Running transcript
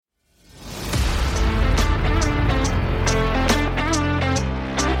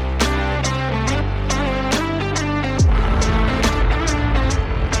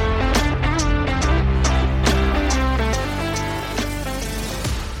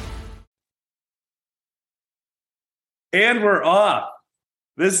And we're off.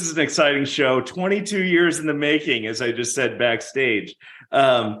 This is an exciting show. 22 years in the making, as I just said backstage.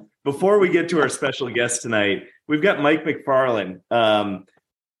 Before we get to our special guest tonight, we've got Mike McFarland,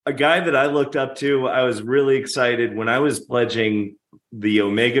 a guy that I looked up to. I was really excited when I was pledging the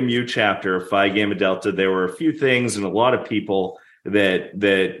Omega Mu chapter of Phi Gamma Delta. There were a few things and a lot of people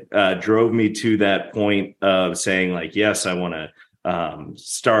that drove me to that point of saying, like, yes, I want to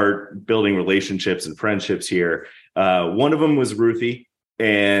start building relationships and friendships here. One of them was Ruthie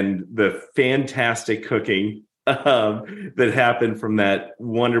and the fantastic cooking that happened from that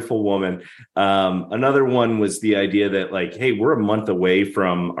wonderful woman. Another one was the idea that, like, hey, we're a month away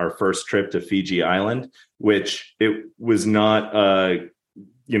from our first trip to Fiji Island, which it was not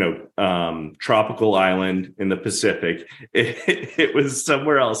tropical island in the Pacific. It was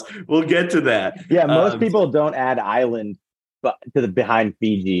somewhere else. We'll get to that. Yeah, most people don't add island but to the behind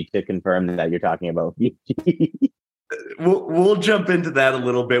Fiji to confirm that you're talking about Fiji. We'll jump into that a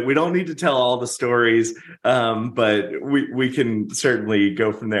little bit. We don't need to tell all the stories, but we can certainly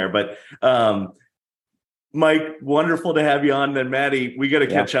go from there. But Mike, wonderful to have you on. Then Matty, we got to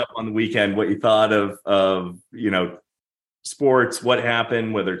catch up on the weekend. What you thought of sports, what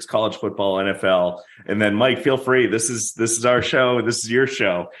happened, whether it's college football, NFL, and then Mike, feel free. This is our show. This is your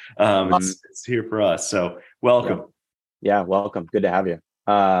show. It's here for us. So welcome. Yeah, welcome. Good to have you.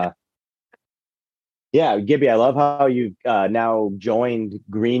 Yeah, Gibby, I love how you've now joined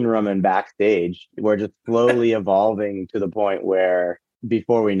Green Room and backstage. We're just slowly evolving to the point where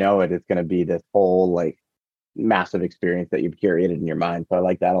before we know it, it's going to be this whole like massive experience that you've curated in your mind. So I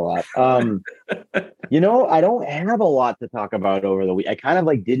like that a lot. I don't have a lot to talk about over the week. I kind of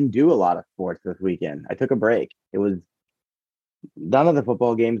like didn't do a lot of sports this weekend. I took a break. It was none of the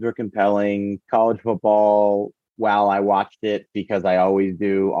football games were compelling. College football, while I watched it because I always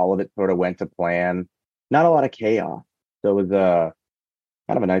do, all of it sort of went to plan. Not a lot of chaos. So it was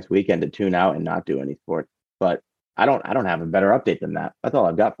kind of a nice weekend to tune out and not do any sports. But I don't have a better update than that. That's all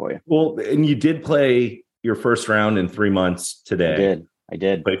I've got for you. Well, and you did play your first round in 3 months today. I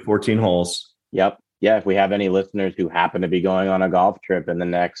did. Played 14 holes. Yep. Yeah. If we have any listeners who happen to be going on a golf trip in the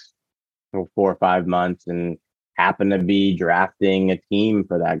next 4 or 5 months and happen to be drafting a team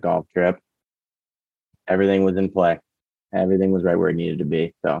for that golf trip, everything was in play. Everything was right where it needed to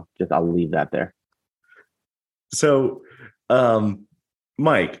be. So I'll leave that there. So,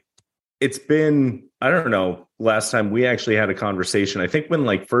 Mike, it's been, I don't know, last time we actually had a conversation, I think when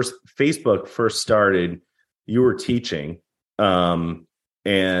Facebook first started, you were teaching, and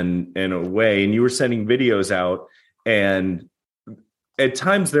in a way, and you were sending videos out, and at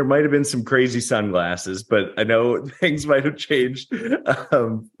times there might've been some crazy sunglasses, but I know things might've changed,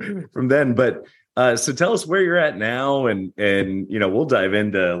 from then, but, so tell us where you're at now, and we'll dive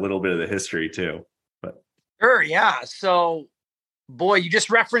into a little bit of the history too. But sure, yeah. So, boy, you just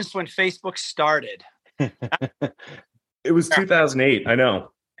referenced when Facebook started. It was 2008. I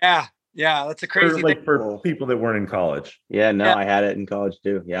know. Yeah, that's a crazy thing for people that weren't in college. Yeah, no, I had it in college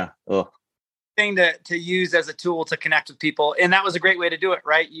too. Yeah, thing to use as a tool to connect with people, and that was a great way to do it,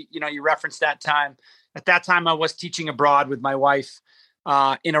 right? You referenced that time. At that time, I was teaching abroad with my wife.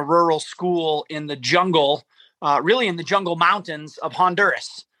 In a rural school in the jungle, really in the jungle mountains of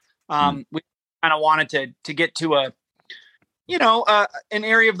Honduras. We kind of wanted to get to an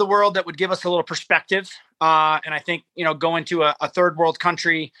area of the world that would give us a little perspective. And I think, going to a third world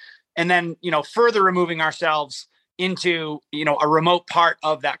country and then, further removing ourselves into, a remote part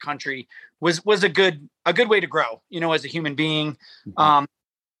of that country was a good way to grow, as a human being, an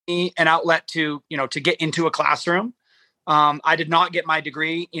outlet to get into a classroom. I did not get my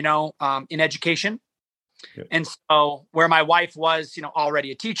degree, in education. Yeah. And so where my wife was,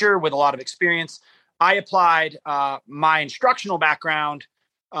 already a teacher with a lot of experience, I applied my instructional background,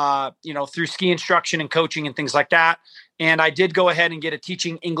 through ski instruction and coaching and things like that. And I did go ahead and get a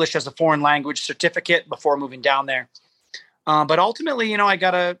teaching English as a foreign language certificate before moving down there. But ultimately, I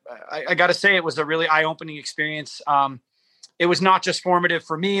gotta say it was a really eye-opening experience. It was not just formative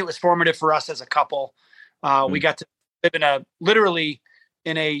for me; it was formative for us as a couple. We got to live literally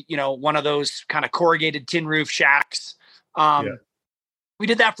in a, one of those kind of corrugated tin roof shacks. We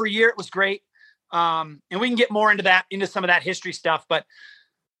did that for a year. It was great. And we can get more into some of that history stuff, but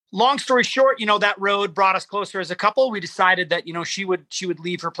long story short, that road brought us closer as a couple. We decided that, she would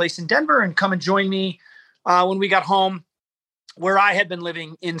leave her place in Denver and come and join me, when we got home, where I had been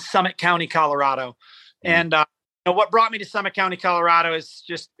living in Summit County, Colorado. And, what brought me to Summit County, Colorado is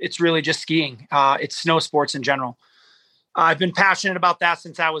it's really just skiing. It's snow sports in general. I've been passionate about that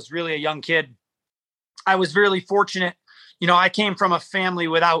since I was really a young kid. I was really fortunate. I came from a family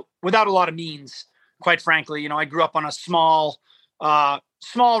without a lot of means. quite frankly. I grew up on a small,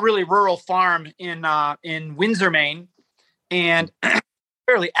 really rural farm in Windsor, Maine, and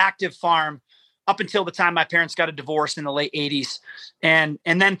fairly active farm up until the time my parents got a divorce in the late 80s. And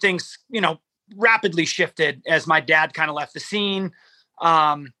then things, rapidly shifted as my dad kind of left the scene.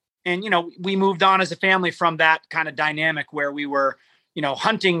 We moved on as a family from that kind of dynamic where we were,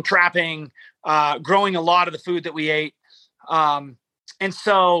 hunting, trapping, growing a lot of the food that we ate. And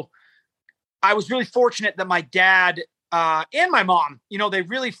so I was really fortunate that my dad and my mom, they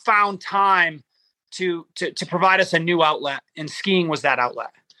really found time to provide us a new outlet, and skiing was that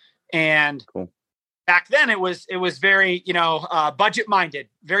outlet. And cool. Back then it was very,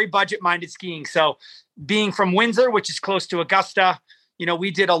 very budget minded skiing. So being from Windsor, which is close to Augusta,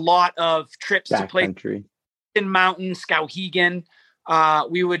 we did a lot of trips to play in mountain, Skowhegan.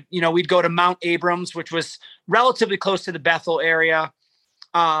 We'd go to Mount Abrams, which was relatively close to the Bethel area.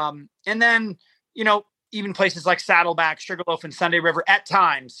 And then, even places like Saddleback, Sugarloaf, and Sunday River at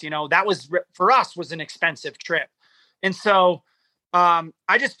times, that was, for us, was an expensive trip. And so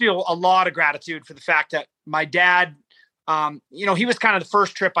I just feel a lot of gratitude for the fact that my dad, he was kind of the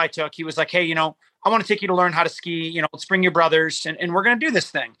first trip I took. He was like, hey, I want to take you to learn how to ski, let's bring your brothers and we're going to do this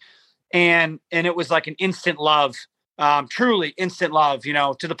thing. And it was like an instant love, truly instant love,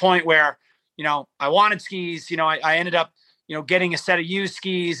 to the point where, I wanted skis, I ended up, getting a set of used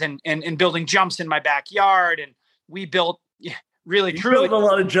skis and building jumps in my backyard. And we built truly built a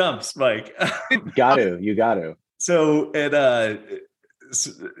lot of jumps, Mike. You got to. So, and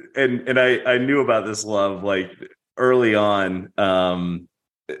I knew about this love like early on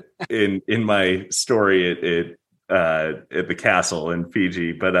in my story at the castle in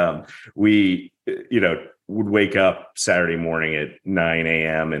Fiji, but we would wake up Saturday morning at 9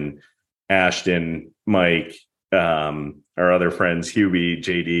 a.m. and Ashton, Mike, our other friends, Hubie,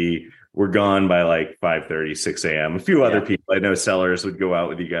 JD, were gone by like 5:30, 6 a.m. A few other people I know, Sellers, would go out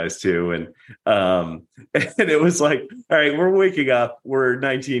with you guys too. And it was like, all right, we're waking up. We're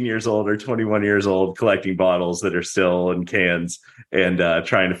 19 years old or 21 years old, collecting bottles that are still in cans and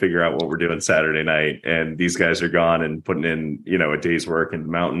trying to figure out what we're doing Saturday night. And these guys are gone and putting in, a day's work in the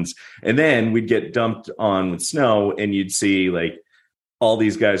mountains. And then we'd get dumped on with snow and you'd see like, all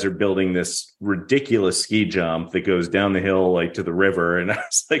these guys are building this ridiculous ski jump that goes down the hill, like to the river. And I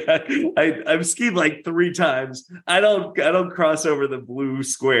was like, I've skied like 3 times. I don't cross over the blue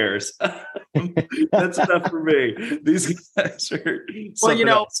squares. That's enough for me. These guys are,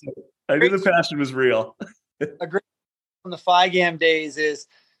 else. I knew the passion was real. A great from the FIGAM days is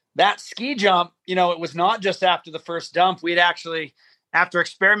that ski jump, it was not just after the first dump. We'd actually, after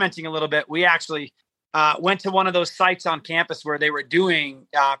experimenting a little bit, we actually went to one of those sites on campus where they were doing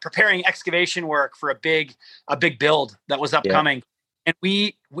preparing excavation work for a big build that was upcoming. Yeah. And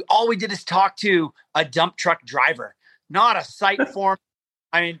we all we did is talk to a dump truck driver, not a site form.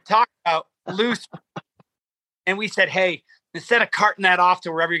 I mean, talk about loose. And we said, hey, instead of carting that off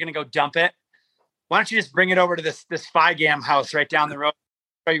to wherever you're going to go dump it, why don't you just bring it over to this FIGAM house right down the road,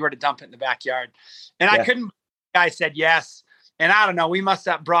 show you where to dump it in the backyard. And I couldn't. The guy said yes. And I don't know, we must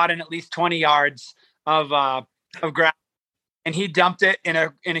have brought in at least 20 yards of grass, and he dumped it in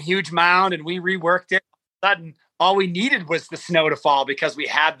a huge mound, and we reworked it. All of a sudden, all we needed was the snow to fall because we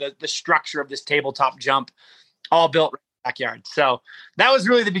had the structure of this tabletop jump all built right in the backyard. So that was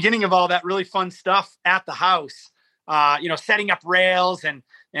really the beginning of all that really fun stuff at the house. Setting up rails and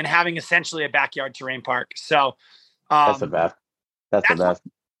having essentially a backyard terrain park. So that's the best. That's the best.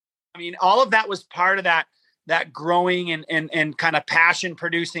 I mean, all of that was part of that growing and kind of passion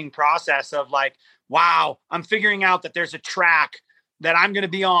producing process of like, wow, I'm figuring out that there's a track that I'm going to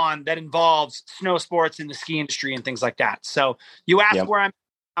be on that involves snow sports in the ski industry and things like that. So you asked where I'm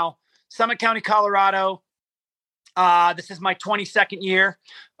now, Summit County, Colorado. This is my 22nd year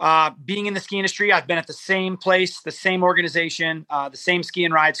being in the ski industry. I've been at the same place, the same organization, the same ski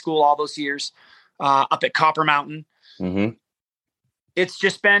and ride school all those years up at Copper Mountain. Mm-hmm. It's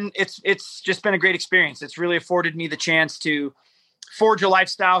just been a great experience. It's really afforded me the chance to forge a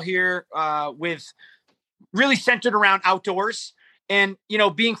lifestyle here with really centered around outdoors. And,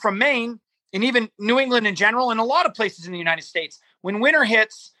 being from Maine and even New England in general, and a lot of places in the United States, when winter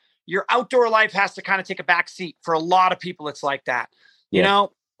hits, your outdoor life has to kind of take a back seat. For a lot of people, it's like that. Yeah.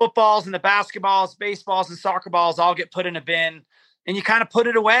 Footballs and the basketballs, baseballs and soccer balls all get put in a bin, and you kind of put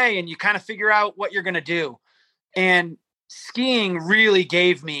it away and you kind of figure out what you're going to do. And skiing really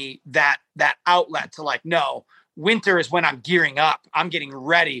gave me that outlet to like, no, winter is when I'm gearing up. I'm getting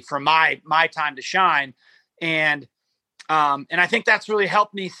ready for my time to shine. And I think that's really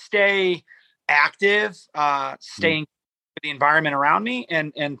helped me stay active, staying with the environment around me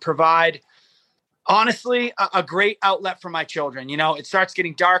and provide Honestly, a great outlet for my children. It starts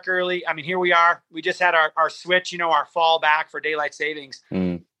getting dark early. I mean, here we are. We just had our switch, our fall back for daylight savings.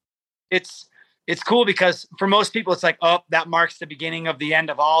 It's cool because for most people, it's like, oh, that marks the beginning of the end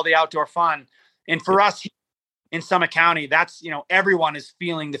of all the outdoor fun. And for us in Summit County, that's, everyone is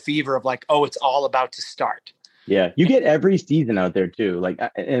feeling the fever of like, oh, it's all about to start. Yeah. You get every season out there too. Like,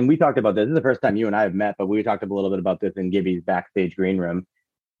 and we talked about this. This is the first time you and I have met, but we talked a little bit about this in Gibby's backstage green room.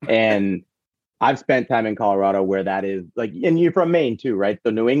 And I've spent time in Colorado where that is like, and you're from Maine too, right?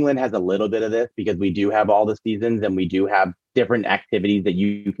 So New England has a little bit of this because we do have all the seasons and we do have different activities that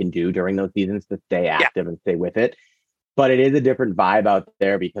you can do during those seasons to stay active and stay with it. But it is a different vibe out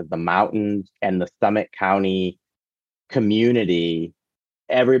there because the mountains and the Summit County community,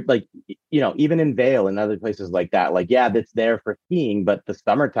 even in Vail and other places like that, like, yeah, that's there for skiing, but the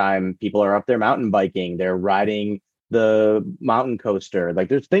summertime people are up there mountain biking, they're riding the mountain coaster. Like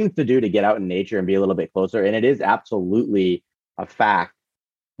there's things to do to get out in nature and be a little bit closer. And it is absolutely a fact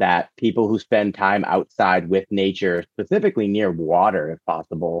that people who spend time outside with nature, specifically near water, if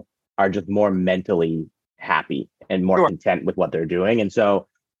possible, are just more mentally happy and more content with what they're doing. And so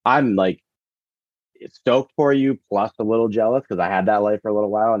I'm like stoked for you, plus a little jealous because I had that life for a little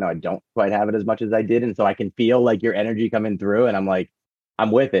while. And now I don't quite have it as much as I did. And so I can feel like your energy coming through. And I'm like, I'm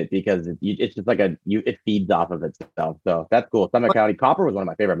with it because it's just like it feeds off of itself. So that's cool. Summit County Copper was one of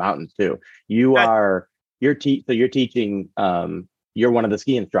my favorite mountains too. You're teaching, you're one of the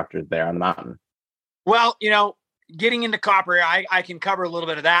ski instructors there on the mountain. Well, getting into Copper, I can cover a little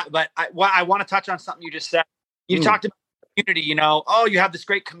bit of that, but I want to touch on something you just said. You talked about community, you have this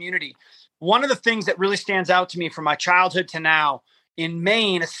great community. One of the things that really stands out to me from my childhood to now in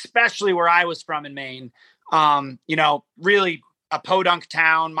Maine, especially where I was from in Maine, really a podunk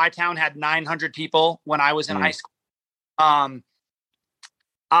town. My town had 900 people when I was in high school.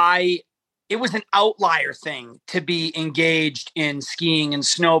 It was an outlier thing to be engaged in skiing and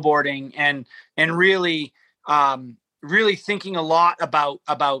snowboarding and really thinking a lot about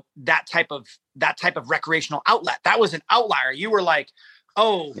that type of recreational outlet. That was an outlier. You were like,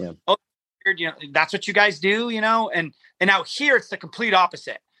 that's what you guys do, and out here it's the complete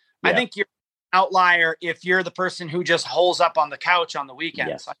opposite. Yeah. I think you're outlier if you're the person who just holes up on the couch on the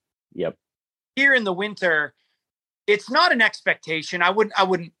weekends. Yep. Here in the winter, it's not an expectation. I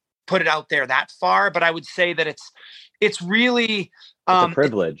wouldn't put it out there that far, but I would say that it's really it's a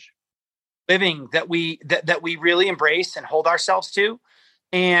privilege living that we really embrace and hold ourselves to.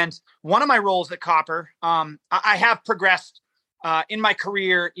 And one of my roles at Copper, I have progressed in my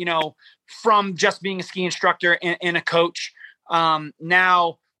career, from just being a ski instructor and a coach.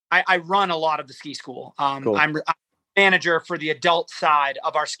 Now I run a lot of the ski school. Cool. I'm manager for the adult side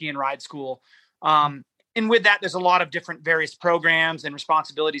of our ski and ride school. And with that, there's a lot of different various programs and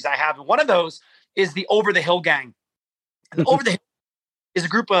responsibilities I have. And one of those is the Over the Hill Gang. And the Over the Hill is a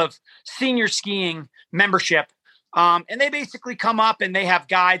group of senior skiing membership. And they basically come up and they have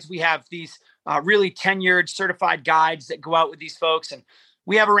guides. We have these really tenured certified guides that go out with these folks. And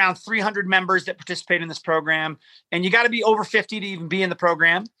we have around 300 members that participate in this program. And you got to be over 50 to even be in the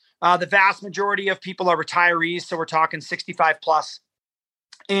program. The vast majority of people are retirees. So we're talking 65 plus.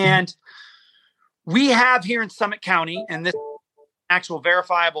 And we have here in Summit County, and this actual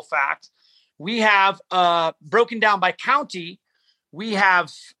verifiable fact, we have broken down by county. We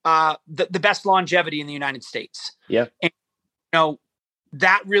have the best longevity in the United States. Yeah. And,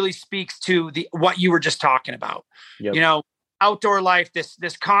 that really speaks to what you were just talking about. Yep. Outdoor life,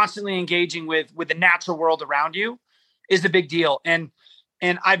 this constantly engaging with the natural world around you is a big deal. And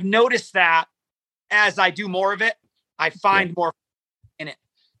I've noticed that as I do more of it, I find more in it,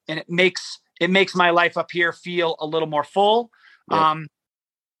 and it makes my life up here feel a little more full. And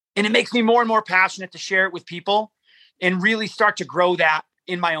it makes me more and more passionate to share it with people and really start to grow that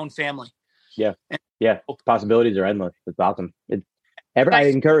in my own family. Yeah. Possibilities are endless. It's awesome. I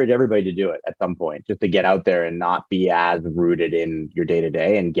encourage everybody to do it at some point, just to get out there and not be as rooted in your day to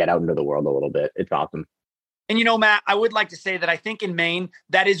day and get out into the world a little bit. It's awesome. And Matt, I would like to say that I think in Maine,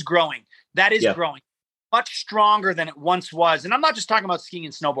 that is growing. That is growing much stronger than it once was. And I'm not just talking about skiing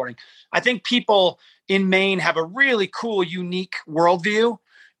and snowboarding. I think people in Maine have a really cool, unique worldview.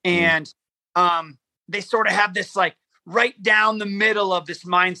 And they sort of have this like right down the middle of this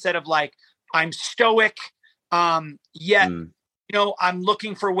mindset of like, I'm stoic, yet I'm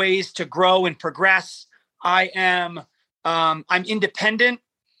looking for ways to grow and progress. I'm independent,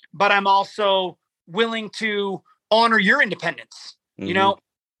 but I'm also willing to honor your independence,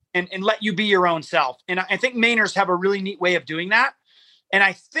 and let you be your own self. And I think Mainers have a really neat way of doing that. And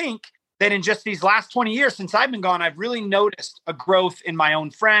I think that in just these last 20 years since I've been gone, I've really noticed a growth in my own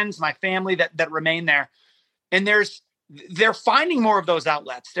friends, my family that remain there. And they're finding more of those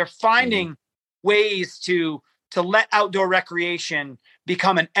outlets. They're finding ways to let outdoor recreation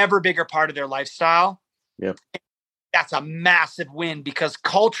become an ever bigger part of their lifestyle. Yep. That's a massive win, because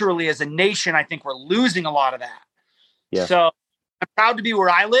culturally as a nation, I think we're losing a lot of that. Yeah. So I'm proud to be where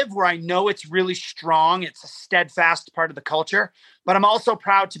I live, where I know it's really strong. It's a steadfast part of the culture, but I'm also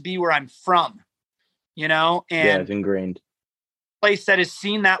proud to be where I'm from, and it's ingrained. Place that has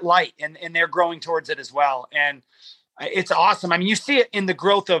seen that light and they're growing towards it as well. And it's awesome. I mean, you see it in the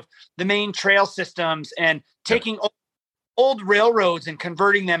growth of the Maine trail systems and taking old railroads and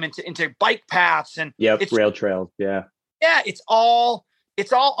converting them into bike paths and rail trails. Yeah. Yeah. It's all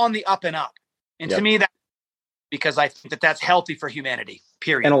on the up and up. And to me, because I think that's healthy for humanity,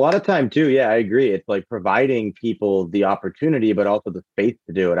 period. And a lot of time too. Yeah, I agree. It's like providing people the opportunity, but also the space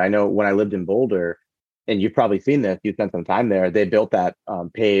to do it. I know when I lived in Boulder, and you've probably seen this, you spent some time there, they built that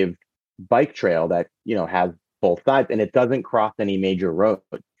paved bike trail that, has both sides, and it doesn't cross any major roads.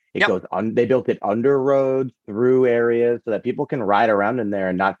 It goes on. They built it under roads, through areas, so that people can ride around in there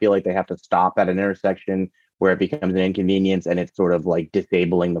and not feel like they have to stop at an intersection where it becomes an inconvenience and it's sort of like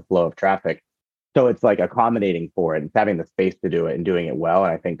disabling the flow of traffic. So it's like accommodating for it. It's having the space to do it and doing it well.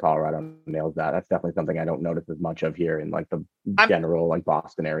 And I think Colorado nails that. That's definitely something I don't notice as much of here in like the general like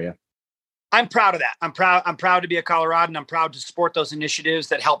Boston area. I'm proud of that. I'm proud to be a Coloradan. I'm proud to support those initiatives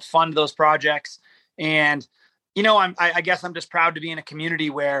that help fund those projects. And, I guess I'm just proud to be in a community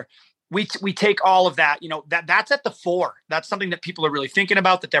where we take all of that, that's at the fore. That's something that people are really thinking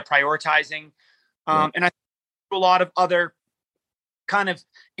about, that they're prioritizing. And I think a lot of other kind of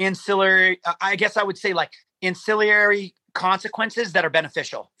ancillary, I guess I would say like ancillary consequences that are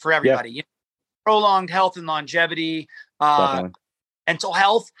beneficial for everybody. Prolonged health and longevity, mental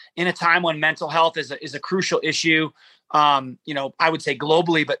health in a time when mental health is a crucial issue. I would say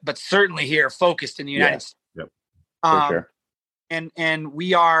globally, but certainly here focused in the United States. Yep. For sure. And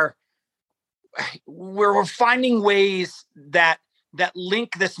we're finding ways that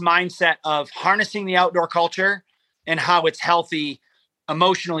link this mindset of harnessing the outdoor culture and how it's healthy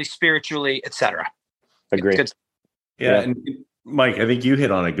emotionally, spiritually, etc. Agree. Yeah. And Mike, I think you hit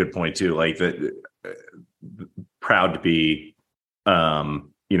on a good point too. Like proud to be,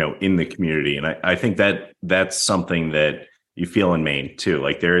 in the community. And I think that's something that you feel in Maine too.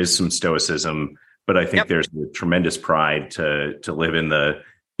 Like there is some stoicism, but I think there's a tremendous pride to live in the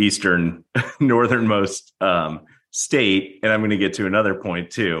eastern northernmost state. And I'm going to get to another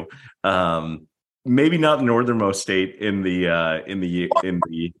point too. Maybe not the northernmost state in the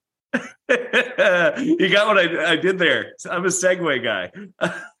you got what I did there. I'm a segue guy.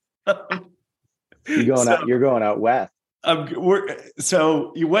 You're going out west.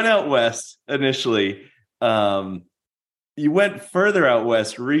 So you went out west initially. You went further out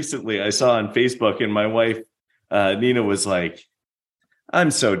west recently. I saw on Facebook, and my wife, Nina, was like, I'm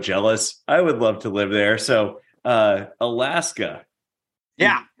so jealous. I would love to live there. So Alaska.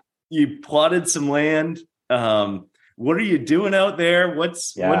 Yeah. You plotted some land. What are you doing out there?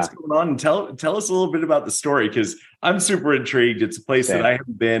 What's going on? And tell us a little bit about the story, because I'm super intrigued. It's a place that I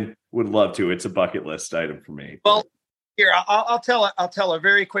haven't been, would love to. It's a bucket list item for me. Well, here, I'll tell a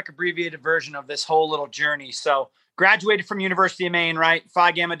very quick abbreviated version of this whole little journey. So graduated from University of Maine, right?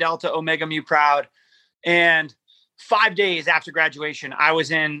 Phi Gamma Delta Omega Mu proud. And 5 days after graduation, I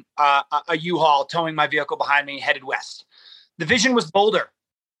was in a U-Haul towing my vehicle behind me, headed west. The vision was Boulder.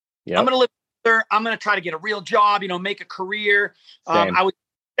 Yep. I'm going to live there. I'm going to try to get a real job, make a career. I was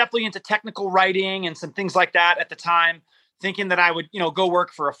definitely into technical writing and some things like that at the time, thinking that I would, go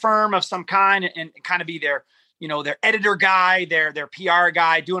work for a firm of some kind and kind of be their editor guy, their PR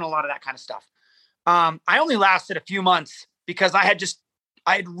guy, doing a lot of that kind of stuff. I only lasted a few months because I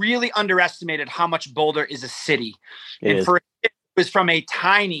had really underestimated how much Boulder is a city. It was from a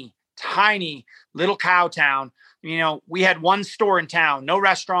tiny, tiny little cow town. We had one store in town, no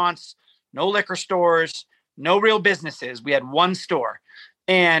restaurants, no liquor stores, no real businesses. We had one store.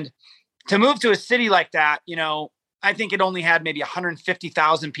 And to move to a city like that, I think it only had maybe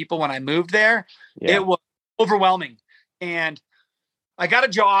 150,000 people when I moved there. Yeah. It was overwhelming. And I got a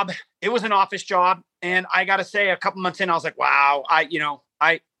job. It was an office job. And I got to say, a couple months in, I was like, wow, I'm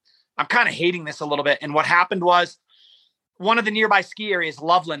kind of hating this a little bit. And what happened was one of the nearby ski areas,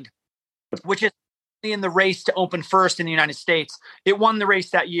 Loveland, which is in the race to open first in the United States. It won the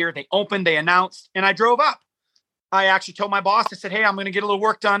race that year. They opened, they announced, and I drove up. I actually told my boss, I said, hey, I'm going to get a little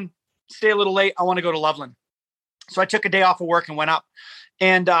work done, stay a little late. I want to go to Loveland. So I took a day off of work and went up.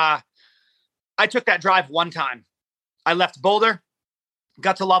 And I took that drive one time. I left Boulder,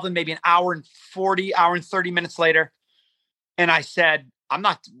 Got to Loveland maybe an hour and 30 minutes later. And I said,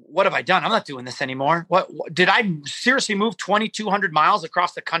 what have I done? I'm not doing this anymore. What did I seriously move 2,200 miles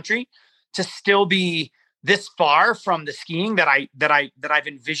across the country to still be this far from the skiing that I've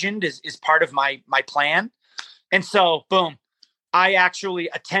envisioned is part of my plan? And so, boom, I actually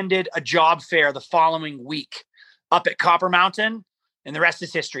attended a job fair the following week up at Copper Mountain, and the rest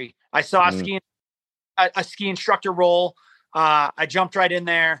is history. I saw a ski instructor role. I jumped right in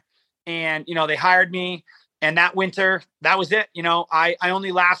there, and, they hired me. And that winter, that was it. I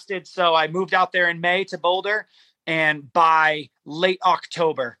only lasted. So I moved out there in May to Boulder. And by late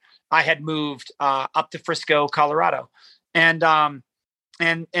October, I had moved up to Frisco, Colorado. And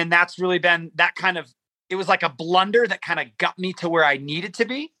that's really been that kind of, it was like a blunder that kind of got me to where I needed to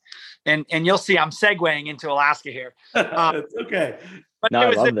be. And you'll see I'm segueing into Alaska here. It's okay. But no, it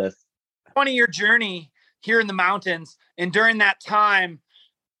was I love this 20-year journey here in the mountains. And during that time,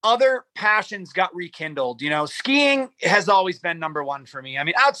 other passions got rekindled. Skiing has always been number one for me. I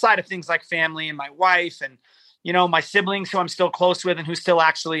mean, outside of things like family and my wife and, my siblings who I'm still close with and who still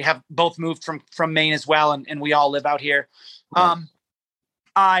actually have both moved from Maine as well. And we all live out here.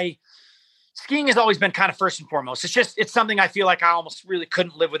 Skiing has always been kind of first and foremost. It's something I feel like I almost really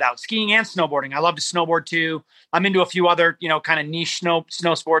couldn't live without. Skiing and snowboarding. I love to snowboard too. I'm into a few other, kind of niche snow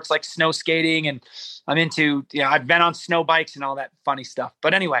sports like snow skating, and I'm into, I've been on snow bikes and all that funny stuff.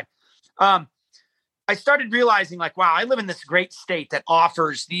 But anyway, I started realizing like, wow, I live in this great state that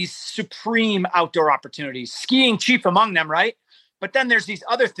offers these supreme outdoor opportunities, skiing chief among them. Right. But then there's these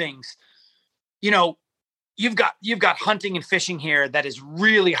other things, you've got hunting and fishing here that is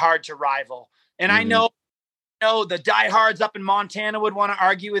really hard to rival. And I know the diehards up in Montana would want to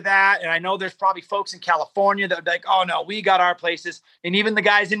argue with that. And I know there's probably folks in California that would be like, oh no, we got our places. And even the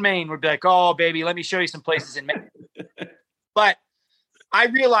guys in Maine would be like, oh baby, let me show you some places in Maine. But I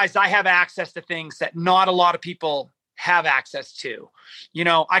realized I have access to things that not a lot of people have access to.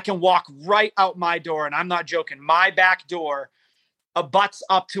 I can walk right out my door, and I'm not joking. My back door abuts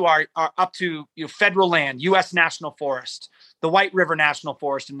up to our federal land, U.S. National Forest, the White River National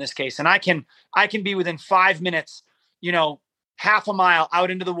Forest in this case. And I can be within 5 minutes, half a mile out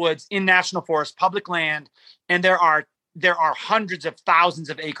into the woods in National Forest, public land. And there are hundreds of thousands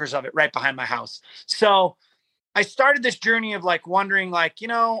of acres of it right behind my house. So I started this journey of like wondering, like,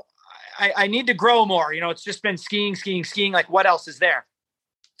 I need to grow more. It's just been skiing. Like, what else is there?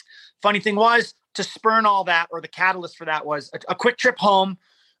 Funny thing was, to spurn all that, or the catalyst for that, was a quick trip home.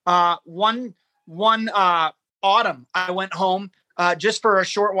 One autumn, I went home just for a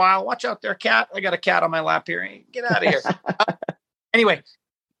short while. Watch out there, cat. I got a cat on my lap here. Get out of here. Anyway,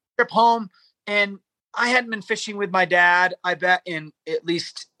 trip home, and I hadn't been fishing with my dad, I bet, in at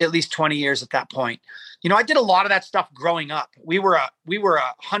least 20 years at that point. I did a lot of that stuff growing up. We were a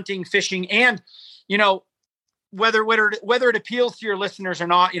hunting, fishing, and, whether it appeals to your listeners or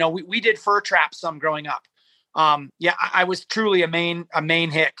not, we did fur traps some growing up. I was truly a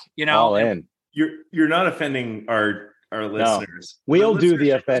Maine hick, All in. You're not offending our listeners. No, we'll do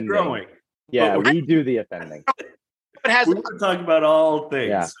the offending. Growing. Yeah, we do the offending. We can talk about all things.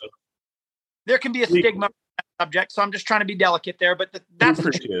 Yeah. So. There can be a stigma on that subject, so I'm just trying to be delicate there. But that's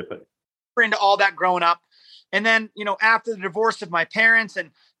we're into all that growing up, and then after the divorce of my parents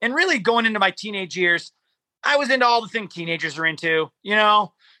and really going into my teenage years, I was into all the things teenagers are into.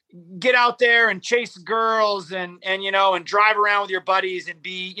 Get out there and chase girls and drive around with your buddies and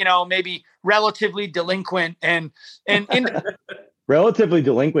be maybe relatively delinquent and relatively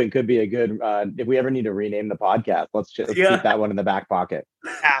delinquent could be a good if we ever need to rename the podcast. Let's keep that one in the back pocket.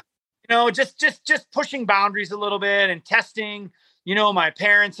 Yeah. Just pushing boundaries a little bit and testing, my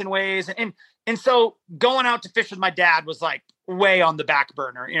parents in ways. And so going out to fish with my dad was like way on the back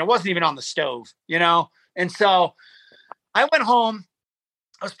burner. It wasn't even on the stove, And so I went home.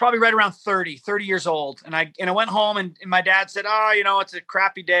 I was probably right around 30 years old. And I went home and my dad said, it's a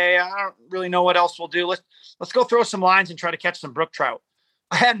crappy day. I don't really know what else we'll do. Let's go throw some lines and try to catch some brook trout.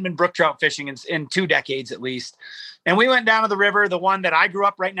 I hadn't been brook trout fishing in 2 decades at least. And we went down to the river, the one that I grew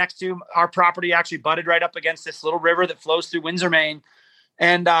up right next to. Our property actually butted right up against this little river that flows through Windsor, Maine.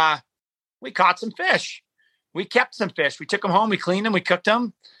 And we caught some fish. We kept some fish. We took them home. We cleaned them. We cooked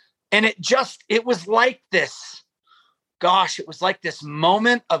them. And it was like this. Gosh, it was like this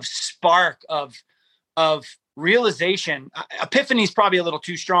moment of spark of realization. Epiphany is probably a little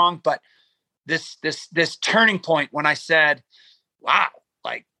too strong, but this turning point when I said, wow,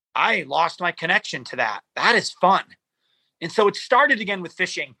 like I lost my connection to that. That is fun. And so it started again with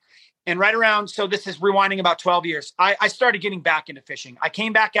fishing. And right around, so this is rewinding about 12 years, I started getting back into fishing. I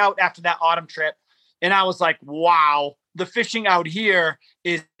came back out after that autumn trip and I was like, wow, the fishing out here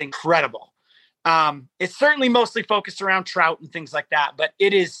is incredible. It's certainly mostly focused around trout and things like that, but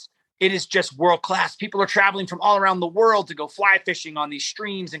it is just world class. People are traveling from all around the world to go fly fishing on these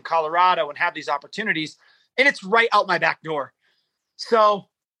streams in Colorado and have these opportunities. And it's right out my back door. So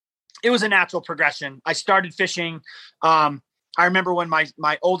it was a natural progression. I started fishing. I remember when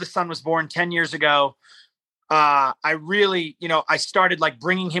my oldest son was born 10 years ago, I really, I started like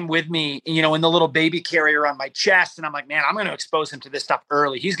bringing him with me, in the little baby carrier on my chest. And I'm like, man, I'm going to expose him to this stuff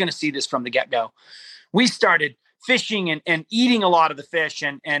early. He's going to see this from the get-go. We started fishing and eating a lot of the fish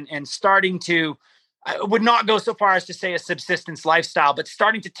and starting to, I would not go so far as to say a subsistence lifestyle, but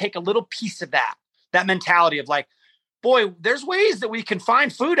starting to take a little piece of that mentality of like, boy, there's ways that we can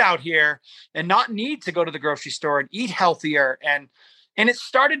find food out here and not need to go to the grocery store and eat healthier. And it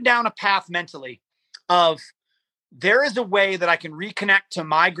started down a path mentally of, there is a way that I can reconnect to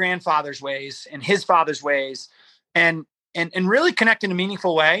my grandfather's ways and his father's ways and really connect in a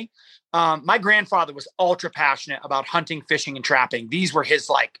meaningful way. My grandfather was ultra passionate about hunting, fishing, and trapping. These were his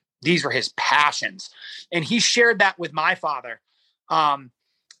passions. And he shared that with my father.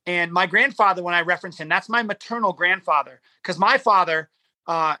 And my grandfather, when I reference him, that's my maternal grandfather, because my father,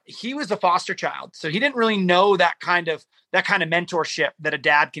 he was a foster child. So he didn't really know that kind of mentorship that a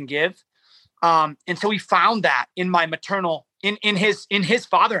dad can give. And so he found that in my maternal, in his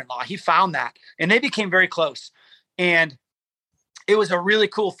father-in-law, he found that, and they became very close. And it was a really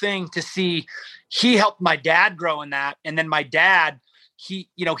cool thing to see. He helped my dad grow in that. And then my dad, he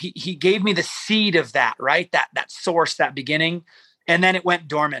gave me the seed of that, right? That source, that beginning. And then it went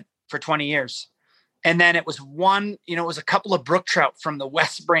dormant for 20 years. And then it was it was a couple of brook trout from the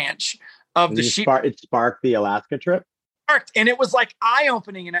West Branch of the sheep. It sparked the Alaska trip. And it was like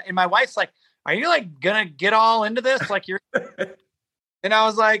eye-opening. And my wife's like, are you like gonna get all into this? Like you're, and I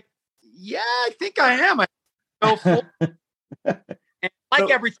was like, yeah, I think I am. I go full. And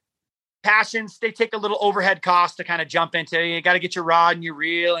like everything, passions, they take a little overhead cost to kind of jump into. You got to get your rod and your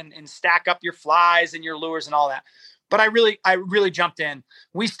reel and stack up your flies and your lures and all that. But I really jumped in.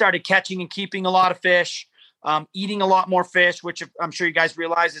 We started catching and keeping a lot of fish, eating a lot more fish, which I'm sure you guys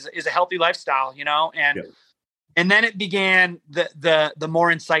realize is a healthy lifestyle, and. Yeah. And then it began the more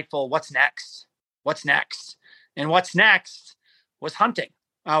insightful, what's next? And what's next was hunting.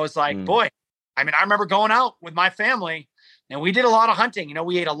 I was like, boy, I remember going out with my family and we did a lot of hunting.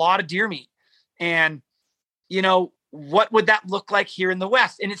 We ate a lot of deer meat. And, what would that look like here in the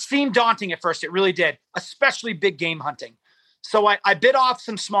West? And it seemed daunting at first. It really did, especially big game hunting. So I bit off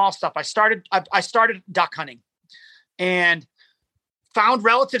some small stuff. I started duck hunting and found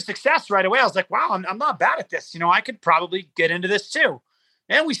relative success right away. I was like, wow, I'm not bad at this. I could probably get into this too.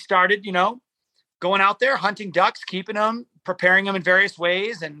 And we started, going out there, hunting ducks, keeping them, preparing them in various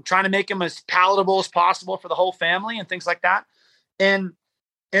ways and trying to make them as palatable as possible for the whole family and things like that. And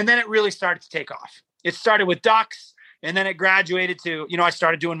then it really started to take off. It started with ducks and then it graduated to, I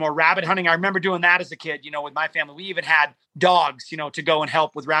started doing more rabbit hunting. I remember doing that as a kid, with my family. We even had dogs, to go and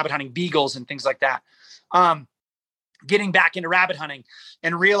help with rabbit hunting, beagles and things like that. Getting back into rabbit hunting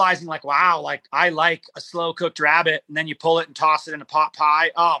and realizing like, wow, like I like a slow cooked rabbit and then you pull it and toss it in a pot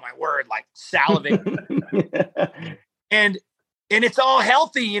pie. Oh my word, like salivate. and it's all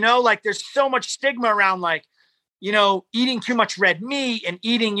healthy, like there's so much stigma around like, eating too much red meat and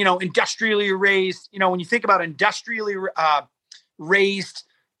eating, industrially raised, when you think about industrially raised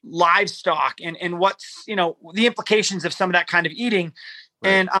livestock and what's, the implications of some of that kind of eating.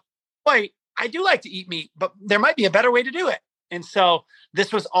 Right. And boy, I do like to eat meat, but there might be a better way to do it. And so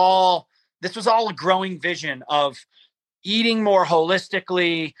this was all a growing vision of eating more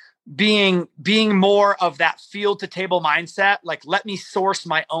holistically, being more of that field to table mindset. Like, let me source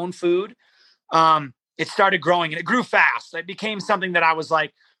my own food. It started growing and it grew fast. It became something that I was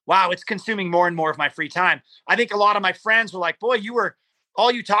like, wow, it's consuming more and more of my free time. I think a lot of my friends were like, boy,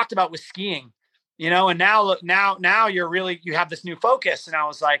 all you talked about was skiing, and now you have this new focus. And I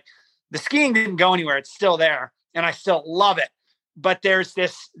was like, the skiing didn't go anywhere. It's still there and I still love it. But there's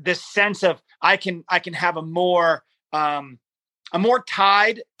this sense of I can have a more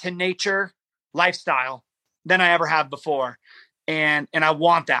tied to nature lifestyle than I ever have before. And I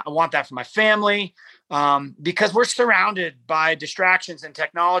want that. I want that for my family because we're surrounded by distractions and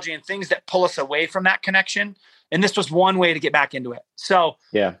technology and things that pull us away from that connection. And this was one way to get back into it. So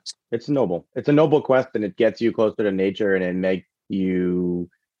yeah, it's noble. It's a noble quest and it gets you closer to nature and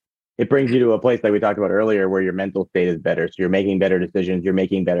it brings you to a place like we talked about earlier where your mental state is better. So you're making better decisions, you're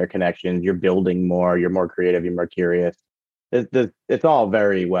making better connections, you're building more, you're more creative, you're more curious. It's all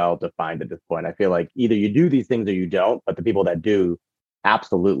very well defined at this point. I feel like either you do these things or you don't, but the people that do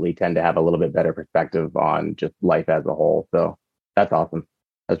absolutely tend to have a little bit better perspective on just life as a whole. So that's awesome.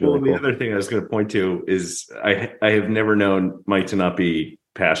 That's really cool. The other thing I was going to point to is I have never known Mike to not be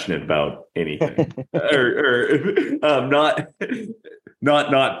passionate about anything, or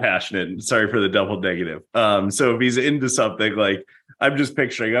not passionate. Sorry for the double negative. So if he's into something, like I'm just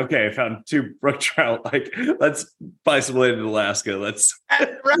picturing, okay, I found 2 brook trout. Like, let's buy some land in Alaska. Let's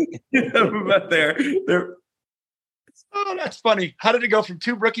but they're. Oh, that's funny. How did it go from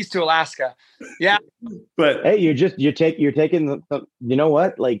 2 brookies to Alaska? Yeah. But hey, you're taking the, you know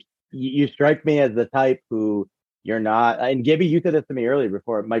what? Like you strike me as the type who you're not, and Gibby, you said this to me earlier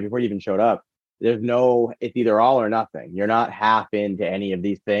before you even showed up. There's no, it's either all or nothing. You're not half into any of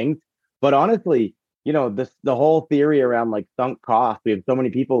these things. But honestly, you know, the whole theory around like sunk cost, we have so many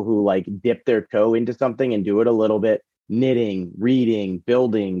people who like dip their toe into something and do it a little bit, knitting, reading,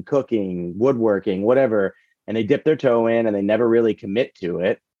 building, cooking, woodworking, whatever. And they dip their toe in and they never really commit to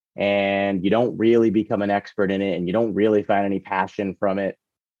it. And you don't really become an expert in it and you don't really find any passion from it.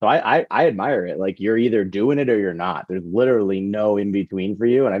 So I admire it. Like you're either doing it or you're not. There's literally no in between for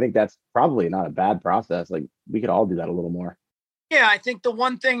you. And I think that's probably not a bad process. Like we could all do that a little more. Yeah, I think the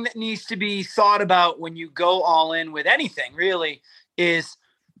one thing that needs to be thought about when you go all in with anything really is,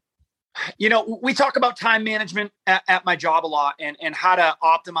 you know, we talk about time management at my job a lot and how to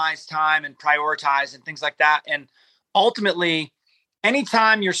optimize time and prioritize and things like that. And ultimately,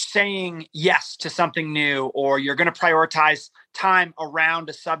 anytime you're saying yes to something new, or you're going to prioritize time around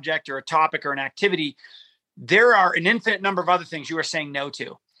a subject or a topic or an activity, there are an infinite number of other things you are saying no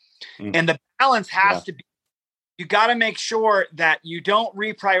to. And the balance has to be, you got to make sure that you don't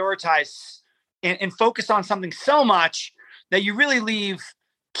reprioritize and focus on something so much that you really leave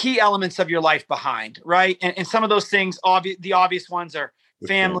key elements of your life behind. Right. And some of those things, the obvious ones are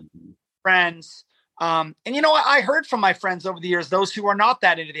family, friends. And you know, I heard from my friends over the years, those who are not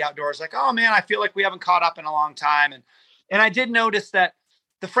that into the outdoors, like, oh man, I feel like we haven't caught up in a long time. And I did notice that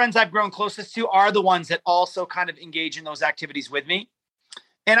the friends I've grown closest to are the ones that also kind of engage in those activities with me.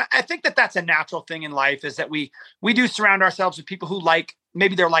 And I think that that's a natural thing in life, is that we do surround ourselves with people who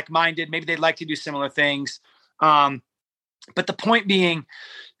maybe they're like-minded, maybe they'd like to do similar things. But the point being,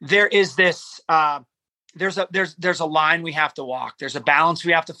 there is this, there's a line we have to walk. There's a balance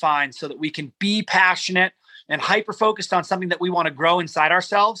we have to find so that we can be passionate and hyper-focused on something that we want to grow inside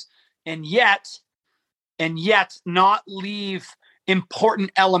ourselves, and yet not leave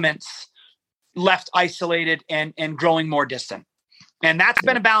important elements left isolated and growing more distant. And that's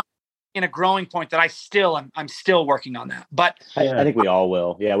been a balance in a growing point that I'm still working on that. But I think we all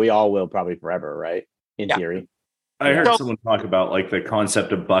will. Yeah, we all will probably forever, right? In theory. I heard someone talk about like the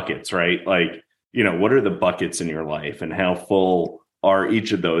concept of buckets, right? Like, you know, what are the buckets in your life and how full are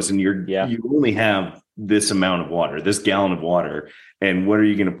each of those? And you only have this amount of water, this gallon of water. And what are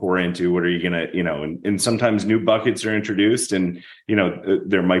you going to pour into? What are you going to, you know, and sometimes new buckets are introduced, and, you know,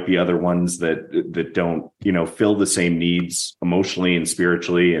 there might be other ones that don't, you know, fill the same needs emotionally and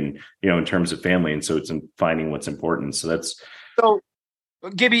spiritually and, you know, in terms of family. And so it's in finding what's important. So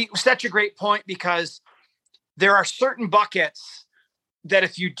Gibby, such a great point, because there are certain buckets that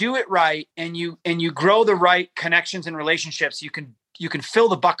if you do it right and you grow the right connections and relationships, you can fill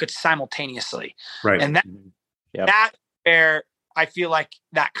the buckets simultaneously. Right. And that's where I feel like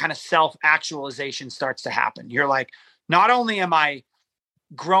that kind of self-actualization starts to happen. You're like, not only am I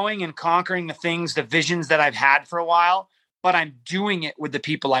growing and conquering the visions that I've had for a while, but I'm doing it with the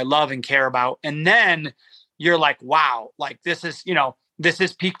people I love and care about. And then you're like, wow, like this is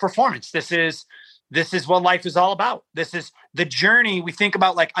peak performance. This is what life is all about. This is the journey. We think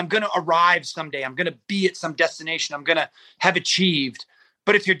about like, I'm going to arrive someday. I'm going to be at some destination. I'm going to have achieved.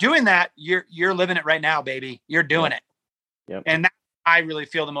 But if you're doing that, you're living it right now, baby. You're doing it. Yep. And that I really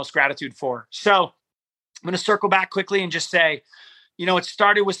feel the most gratitude for. So I'm going to circle back quickly and just say, you know, it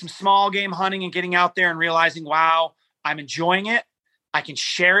started with some small game hunting and getting out there and realizing, wow, I'm enjoying it. I can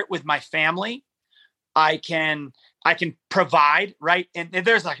share it with my family. I can provide, right? And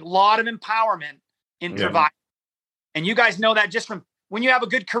there's a lot of empowerment in providing. And you guys know that just from when you have a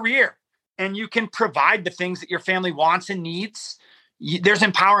good career and you can provide the things that your family wants and needs, there's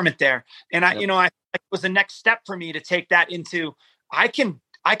empowerment there. And it was the next step for me to take that into, I can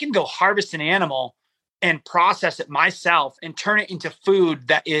go harvest an animal and process it myself and turn it into food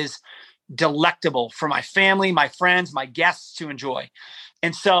that is delectable for my family, my friends, my guests to enjoy.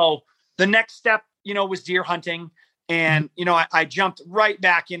 And so the next step, you know, was deer hunting. And, you know, I jumped right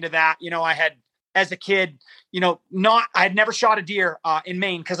back into that. You know, I had, as a kid, you know, I had never shot a deer in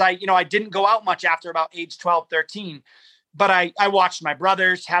Maine, because I didn't go out much after about age 12, 13. But I watched my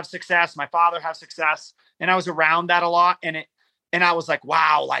brothers have success, my father have success, and I was around that a lot. And And I was like,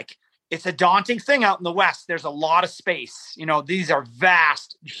 wow, like it's a daunting thing out in the West. There's a lot of space. You know, these are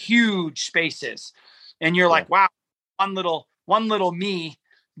vast, huge spaces. And you're like, wow, one little me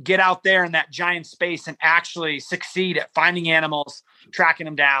get out there in that giant space and actually succeed at finding animals, tracking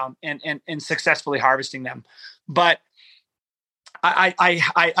them down and successfully harvesting them. But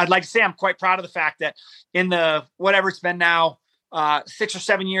I'd like to say I'm quite proud of the fact that in the, whatever it's been now, 6 or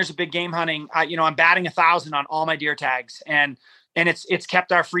 7 years of big game hunting, I'm batting 1,000 on all my deer tags, and it's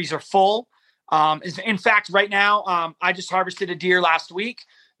kept our freezer full. In fact, right now, I just harvested a deer last week,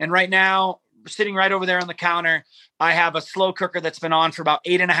 and right now, sitting right over there on the counter, I have a slow cooker that's been on for about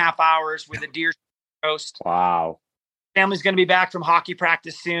 8.5 hours with a deer roast. Wow. Family's going to be back from hockey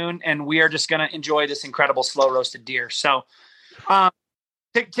practice soon, and we are just going to enjoy this incredible slow roasted deer. So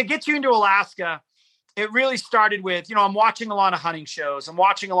to get you into Alaska, it really started with, I'm watching a lot of hunting shows. I'm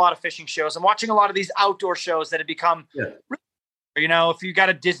watching a lot of fishing shows. I'm watching a lot of these outdoor shows that have become, if you got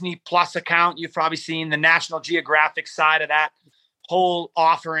a Disney Plus account, you've probably seen the National Geographic side of that whole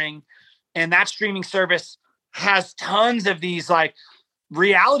offering. And that streaming service has tons of these like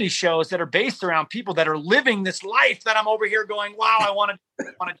reality shows that are based around people that are living this life that I'm over here going, wow, I want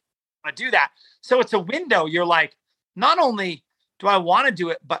to do that. So it's a window. You're like, not only do I want to do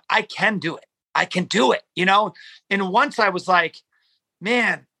it, but I can do it. I can do it, And once I was like,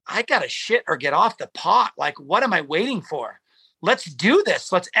 man, I got to shit or get off the pot. Like, what am I waiting for? Let's do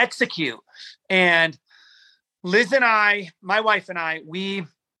this. Let's execute. And Liz and I, my wife and I, we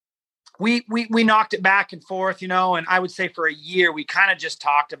knocked it back and forth, and I would say for a year, we kind of just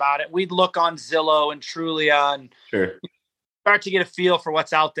talked about it. We'd look on Zillow and Trulia and start to get a feel for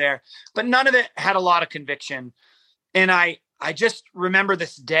what's out there, but none of it had a lot of conviction. And I just remember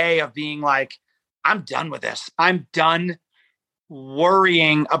this day of being like, I'm done with this. I'm done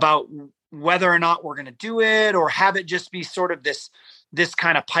worrying about whether or not we're going to do it or have it just be sort of this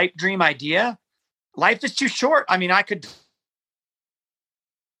kind of pipe dream idea. Life is too short. I mean, I could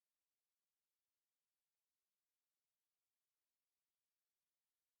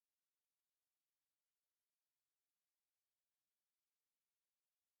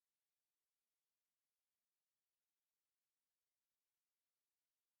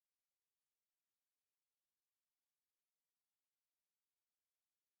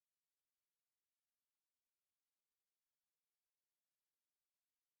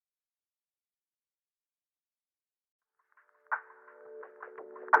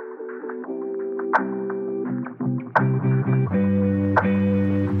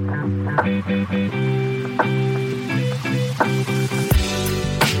Thank you.